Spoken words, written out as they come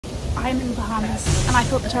I'm in the Bahamas and I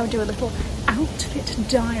thought that I would do a little outfit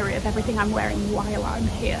diary of everything I'm wearing while I'm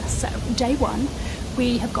here. So day one,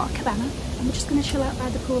 we have got a cabana and we're just going to chill out by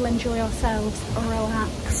the pool, enjoy ourselves,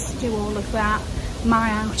 relax, do all of that. My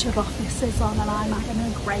out of office is on and I'm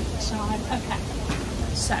having a great time. Okay,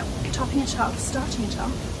 so topping it off, starting it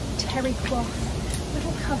off, terry cloth,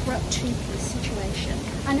 little cover up two-piece situation.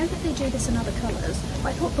 I know that they do this in other colours, but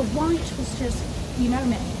I thought the white was just, you know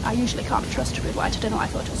me, I usually can't be trusted with white. I don't know why I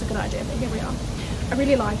thought it was a good idea, but here we are. I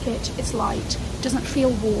really like it. It's light, it doesn't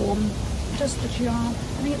feel warm, it does the job.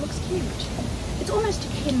 I think it looks cute. It's almost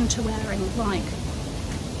akin to wearing like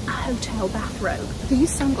a hotel bathrobe. These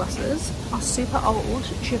sunglasses are super old,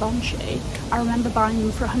 Givenchy. I remember buying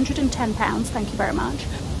them for £110, thank you very much.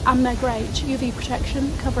 And they're great. UV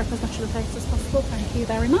protection, cover up as much of the face as possible, thank you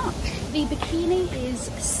very much. The bikini is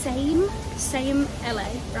same LA,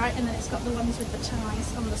 right? And then it's got the ones with the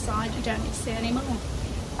ties on the side, you don't need to see anymore.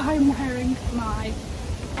 I'm wearing my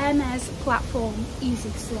Hermes platform easy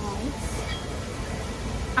slides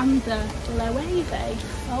and the Loewe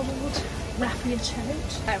fold raffia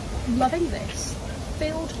tote. I'm loving this.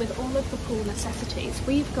 Filled with all of the pool necessities.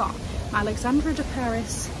 We've got my Alexandra de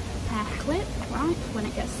Paris hair clip, right, when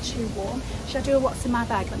it gets too warm. Should I do a what's in my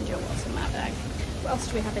bag? Let me do a what's in my bag. What else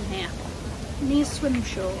do we have in here? These swim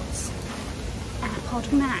shorts,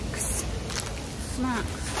 AirPod Max,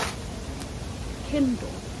 snacks, Kindle,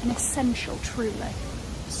 an essential truly,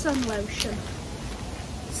 sun lotion,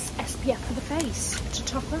 SPF for the face to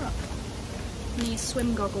top her up, these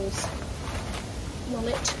swim goggles,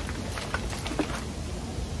 wallet,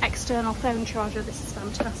 external phone charger, this is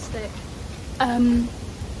fantastic,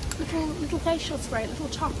 little facial spray, little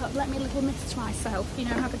top up, let me little mist myself, you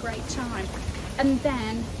know, have a great time. And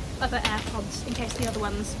then other AirPods in case the other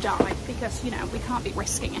ones die, because you know we can't be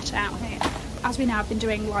risking it out here. As we know, I've been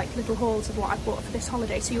doing like little hauls of what I've bought for this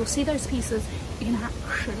holiday, so you'll see those pieces in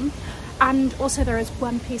action. And also there is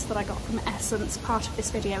one piece that I got from Essence. Part of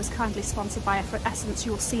this video is kindly sponsored by Essence.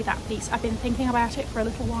 You'll see that piece. I've been thinking about it for a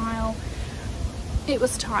little while. It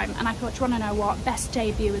was time, and I thought, do you want to know what? Best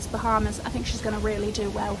debut is Bahamas. I think she's going to really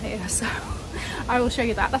do well here, so I will show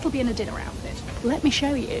you that. That'll be in a dinner outfit. Let me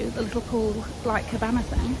show you the little pool like cabana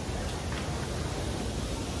thing.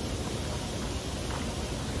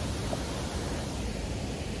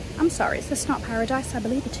 I'm sorry, is this not paradise? I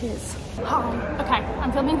believe it is. Hi. Okay,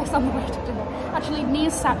 I'm filming this on the way to dinner. Actually,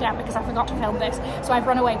 Nia's sat down because I forgot to film this, so I've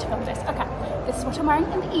run away to film this. Okay, this is what I'm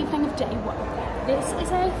wearing in the evening of day one. This is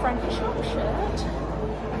a Frankie shop shirt,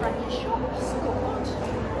 Frankie shop skirt,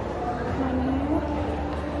 my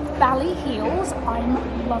new Bally heels.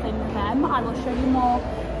 I'm loving them. I will show you more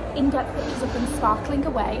in-depth pictures of them sparkling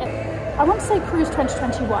away. I want to say Cruise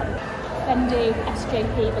 2021, Fendi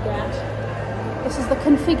SJP Baguette. This is the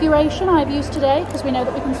configuration I've used today because we know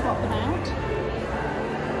that we can swap them out.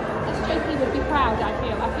 SJP would be proud, I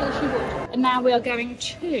feel she would. And now we are going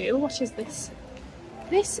to, what is this?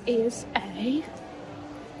 This is a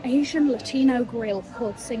Asian Latino grill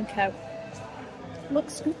called Cinco.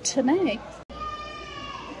 Looks good to me.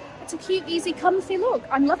 It's a cute, easy, comfy look.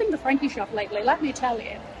 I'm loving the Frankie shop lately, let me tell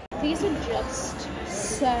you. These are just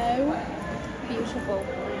so beautiful.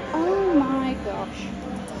 Oh my gosh.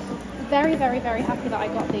 Very, very, very happy that I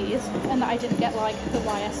got these and that I didn't get like the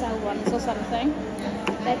YSL ones or something.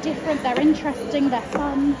 They're different, they're interesting, they're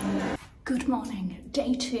fun. Good morning,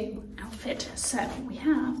 day 2 outfit. So we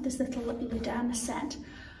have this little Lidan set.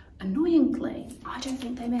 Annoyingly, I don't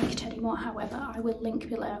think they make it anymore. However, I will link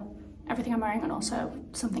below everything I'm wearing and also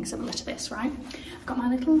something similar to this, right? I've got my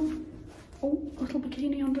little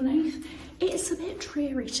bikini underneath. It's a bit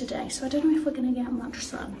dreary today, so I don't know if we're gonna get much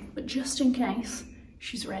sun, but just in case,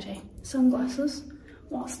 she's ready. Sunglasses,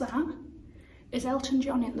 what's that? Is Elton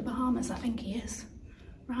John in the Bahamas? I think he is.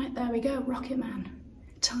 Right, there we go, Rocket Man.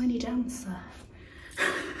 Tiny dancer.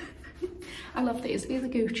 I love these. These are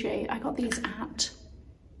Gucci. I got these at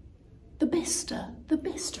the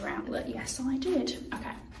Bicester outlet. Yes, I did.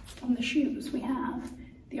 Okay, on the shoes we have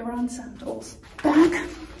the Orans sandals. Bag.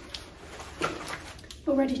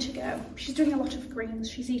 We're ready to go. She's doing a lot of greens.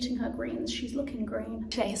 She's eating her greens. She's looking green.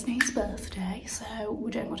 Today is Nia's birthday, so we're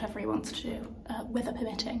doing whatever he wants to do, weather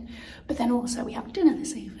permitting. But then also we have dinner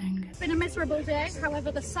this evening. It's been a miserable day.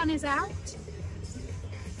 However, the sun is out.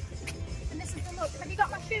 And this is the look. Have you got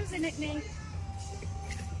my shoes in it, Nia?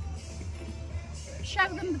 Show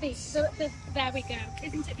them the beach. There we go.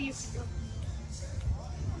 Isn't it beautiful?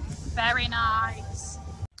 Very nice.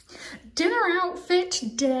 Dinner outfit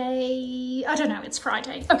day, I don't know, it's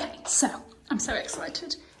Friday. Okay, so I'm so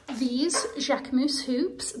excited. These Jacquemus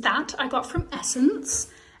hoops that I got from Essence,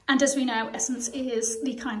 And as we know, Essence is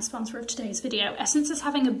the kind sponsor of today's video. Essence is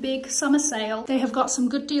having a big summer sale. They have got some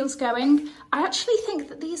good deals going. I actually think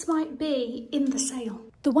that these might be in the sale.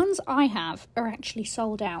 The ones I have are actually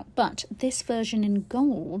sold out, but this version in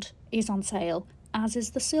gold is on sale, as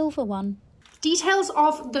is the silver one. Details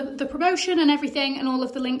of the promotion and everything and all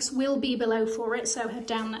of the links will be below for it, so head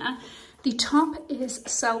down there. The top is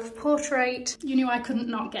self-portrait. You knew I couldn't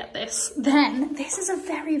not get this. Then, this is a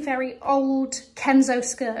very, very old Kenzo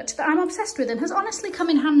skirt that I'm obsessed with and has honestly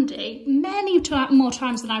come in handy many more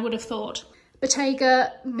times than I would have thought.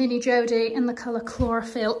 Bottega Mini Jodie in the colour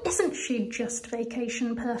Chlorophyll. Isn't she just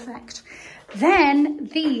vacation perfect? Then,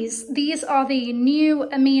 these are the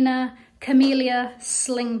new Amina Camellia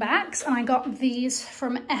slingbacks, and I got these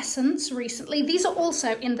from Essence recently. These are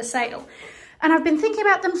also in the sale. And I've been thinking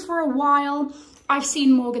about them for a while. I've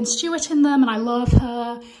seen Morgan Stewart in them and I love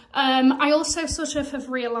her. I also sort of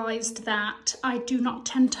have realised that I do not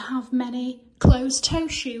tend to have many closed-toe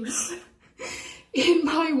shoes in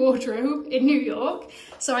my wardrobe in New York.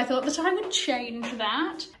 So I thought that I would change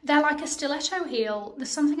that. They're like a stiletto heel.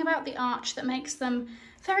 There's something about the arch that makes them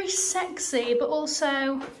very sexy, but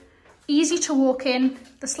also easy to walk in.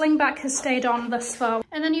 The slingback has stayed on thus far.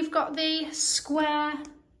 And then you've got the square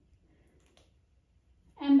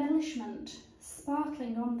embellishment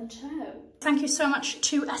sparkling on the toe. Thank you so much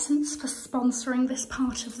to Essence for sponsoring this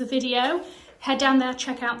part of the video. Head down there,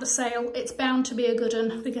 check out the sale. It's bound to be a good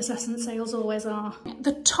one because Essence sales always are.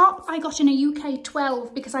 The top I got in a UK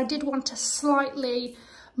 12 because I did want a slightly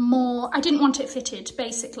more, I didn't want it fitted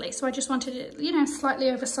basically, so I just wanted it, you know,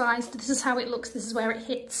 slightly oversized. This is how it looks, this is where it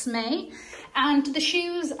hits me. And the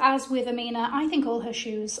shoes, as with Amina, I think all her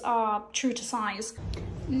shoes are true to size.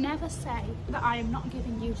 Never say that I am not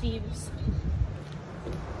giving you views.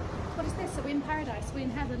 What is this? Are we in paradise? Are we in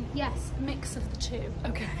heaven? Yes, a mix of the two.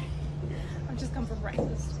 Okay. I've just come from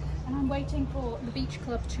breakfast and I'm waiting for the beach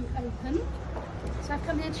club to open. So I've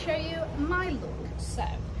come here to show you my look. So,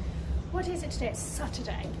 what is it today? It's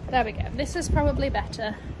Saturday. There we go. This is probably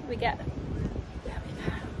better. We get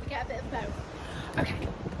a bit of both. Okay,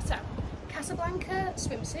 so Casablanca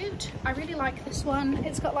swimsuit. I really like this one.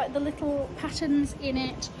 It's got like the little patterns in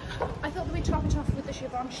it. I thought that we'd top it off with the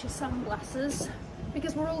Givenchy sunglasses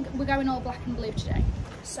because we're going all black and blue today.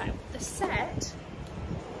 So the set,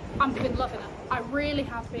 I've been loving it. I really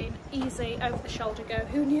have been. Easy, over the shoulder go.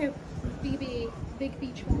 Who knew? BB, big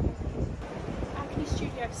beach bag. Acne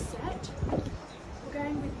Studio set. We're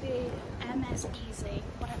going with the Hermes Easy,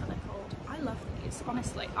 whatever they're called. I love these,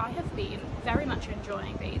 honestly. I have been very much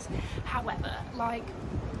enjoying these. However, like,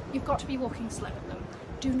 you've got to be walking slow in them.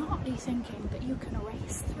 Do not be thinking that you can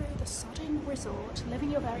race through the sodding resort,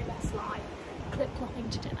 living your very best life,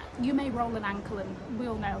 clip-clopping to dinner. You may roll an ankle and we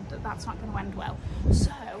all know that that's not going to end well.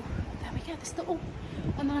 So, there we go, this little,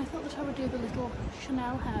 and then I thought that I would do the little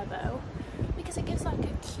Chanel hair bow because it gives like a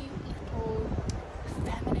cute little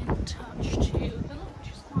feminine touch to the look,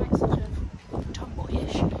 which is quite sort of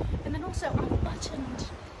tomboyish. And then also I've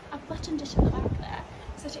buttoned it at the back there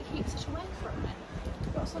so that it keeps it away from me.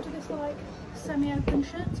 I've got sort of this like semi-open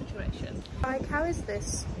shirt situation. Like, how is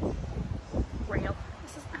this real?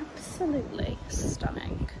 This is absolutely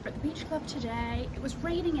stunning. We're at the beach club today. It was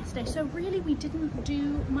raining yesterday, so really we didn't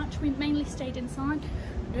do much. We mainly stayed inside.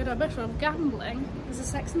 We did a bit of gambling. There's a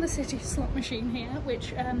Sex and the City slot machine here,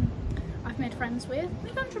 which I've made friends with.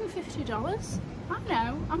 $150. I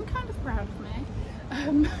know, I'm kind of proud of me.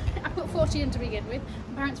 I put 40 in to begin with.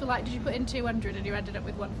 My parents were like, did you put in 200 and you ended up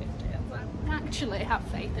with 150? I was like, actually have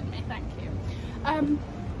faith in me, thank you.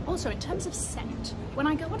 Also, in terms of scent, when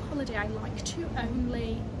I go on holiday, I like to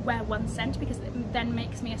only wear one scent because it then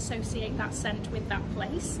makes me associate that scent with that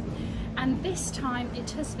place. And this time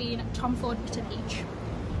it has been Tom Ford Bitter Peach.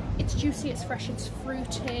 It's juicy, it's fresh, it's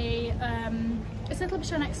fruity, it's a little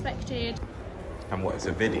bit unexpected. And what, it's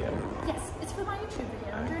a video? Yes, it's for my YouTube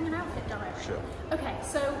video. I'm doing an outfit diary. Sure. Okay,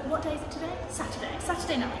 so what day is it today?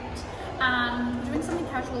 Saturday night. And we're doing something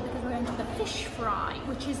casual because we're going to the fish fry,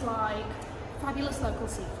 which is like fabulous local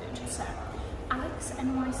seafood. So, Alex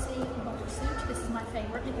NYC bodysuit. This is my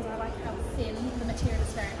favourite because I like how thin the material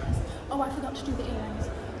is. Very nice. Oh, I forgot to do the earrings.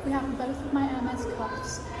 We have both of my Hermes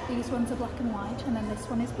cuffs. These ones are black and white, and then this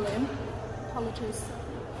one is blue. Apologies.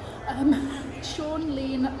 Shaun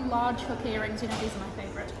Leane large hook earrings. You know, these are my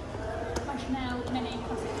favourite. My Chanel mini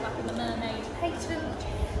classic flap in the mermaid patent.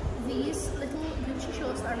 These little Gucci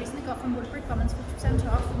shorts that I recently got from Woodbury Commons,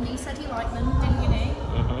 50% off. Nee said he liked them, didn't you, Nee?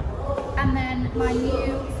 And then my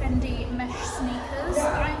new Fendi mesh sneakers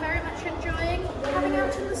that I'm very much enjoying having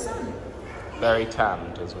out in the sun. Very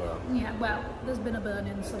tanned as well. Yeah, well, there's been a burn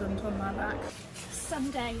incident on my back.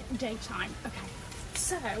 Sunday daytime. Okay,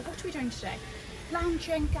 So, what are we doing today?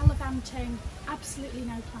 Lounging, gallivanting, absolutely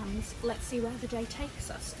no plans. Let's see where the day takes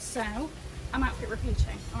us. So, I'm outfit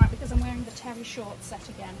repeating, alright, because I'm wearing the terry short set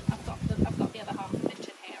again. I've got the other half of it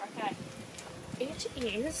in here, okay? It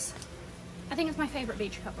is, I think it's my favourite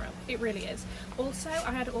beach cover-up. It really is. Also,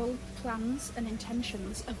 I had all plans and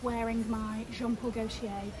intentions of wearing my Jean Paul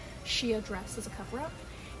Gaultier sheer dress as a cover-up.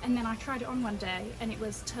 And then I tried it on one day and it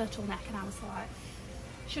was turtleneck and I was like,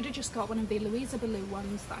 should have just got one of the Louisa Ballou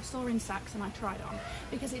ones that I saw in Saks and I tried on,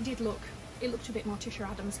 because it looked a bit more Tisha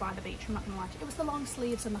Adams by the beach, I'm not gonna lie to you. It was the long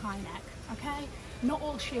sleeves and the high neck, okay? Not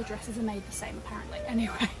all sheer dresses are made the same apparently.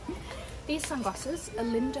 Anyway, these sunglasses are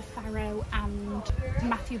Linda Farrow and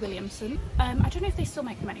Matthew Williamson. I don't know if they still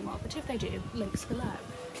make them anymore, but if they do, links below.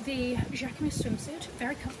 The Jacquemus swimsuit,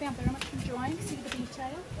 very comfy, I'm very much enjoying. See the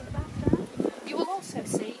detail at the back there? You will also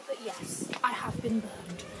see that yes, I have been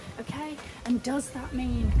burned, okay? And does that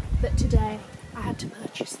mean that today I had to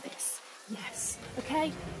purchase this? Yes,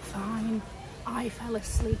 okay, fine. I fell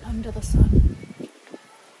asleep under the sun.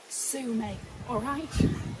 Sue me, alright?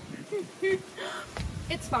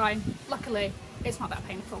 It's fine. Luckily, it's not that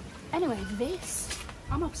painful. Anyway, this,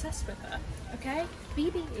 I'm obsessed with her, okay?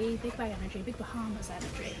 BBE, Big Bay Energy, Big Bahamas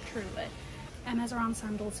energy, truly. Hermes Orans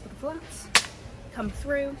sandals for the flats. Come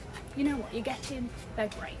through. You know what you're getting. They're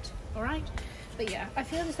great, alright? But yeah, I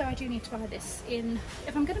feel as though I do need to buy this in,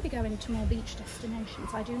 if I'm going to be going to more beach destinations,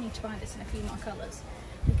 I do need to buy this in a few more colours,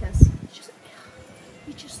 because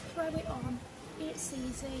you just throw it on, it's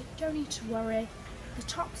easy, don't need to worry, the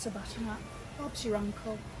tops are button up, Bob's your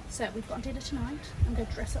uncle. So we've got dinner tonight, I'm going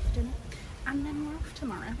to dress up for dinner, and then we're off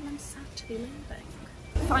tomorrow, and I'm sad to be leaving.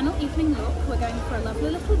 Final evening look, we're going for a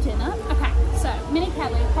lovely little dinner. Okay, so Minnie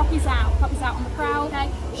Kelly, Poppy's out on the prowl,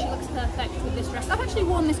 okay? She looks perfect with this dress. I've actually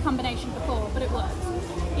worn this combination before, but it works.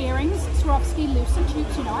 Earrings, Swarovski lucent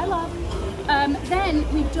tubes, you know I love.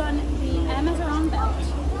 Then we've done the Hermes Orans belt.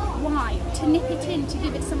 Why? To nip it in, to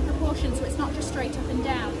give it some proportion so it's not just straight up and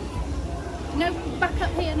down. No, back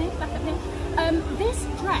up here, Nick, back up here. This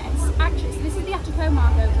dress, actually, so this is the Attico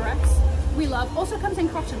Margot dress. We love. Also comes in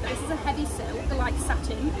cotton, but this is a heavy silk, like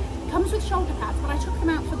satin. Comes with shoulder pads, but I took them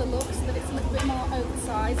out for the look so that it's a little bit more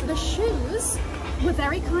oversized. The shoes were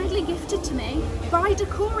very kindly gifted to me by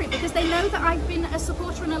Decory, because they know that I've been a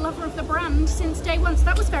supporter and a lover of the brand since day one. So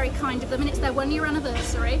that was very kind of them, and it's their 1 year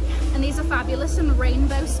anniversary. And these are fabulous and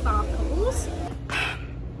rainbow sparkles.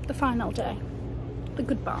 The final day, the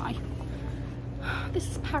goodbye. This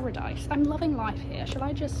is paradise. I'm loving life here. Shall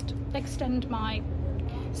I just extend my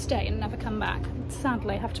stay and never come back?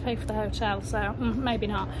 Sadly, I have to pay for the hotel, so maybe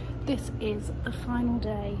not. This is the final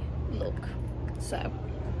day look. So,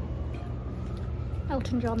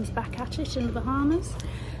 Elton John's back at it in the Bahamas.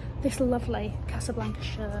 This lovely Casablanca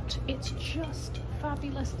shirt. It's just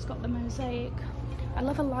fabulous. It's got the mosaic. I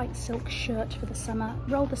love a light silk shirt for the summer.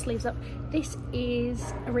 Roll the sleeves up. This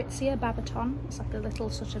is Aritzia Babaton. It's like a little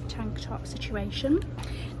sort of tank top situation.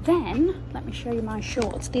 Then, let me show you my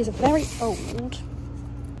shorts. These are very old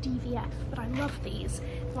DVF, but I love these.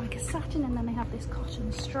 Like a satin, and then they have this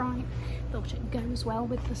cotton stripe. Thought it goes well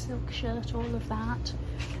with the silk shirt, all of that.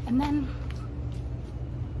 And then,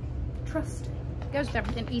 trusty. Goes with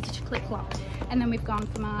everything, easy to clip lock. And then we've gone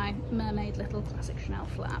for my mermaid little classic Chanel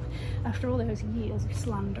flap. After all those years of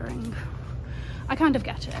slandering, I kind of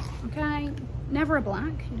get it, okay? Never a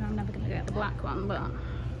black, you know, I'm never gonna get the black one, but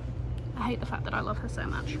I hate the fact that I love her so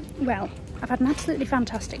much. Well, I've had an absolutely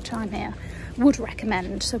fantastic time here. Would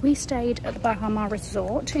recommend. So we stayed at the Bahamas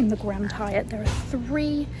Resort in the Grand Hyatt. There are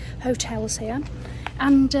 3 hotels here.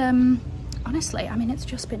 And honestly, I mean, it's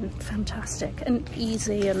just been fantastic and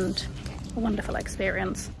easy and a wonderful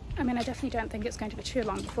experience. I mean, I definitely don't think it's going to be too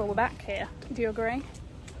long before we're back here. Do you agree?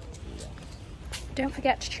 Don't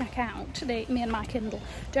forget to check out me and my Kindle.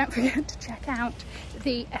 Don't forget to check out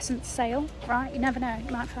the Essence sale, right? You never know,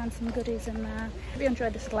 you might find some goodies in there. If you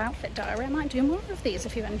enjoyed this little outfit diary, I might do more of these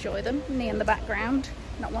if you enjoy them. Me in the background,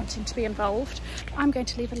 not wanting to be involved. I'm going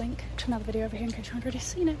to leave a link to another video over here in case you haven't already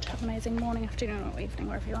seen it. Have an amazing morning, afternoon, or evening,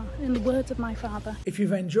 wherever you are. In the words of my father. If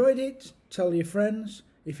you've enjoyed it, tell your friends.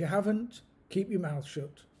 If you haven't, keep your mouth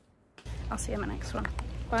shut. I'll see you in the next one.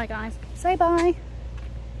 Bye, guys. Say bye.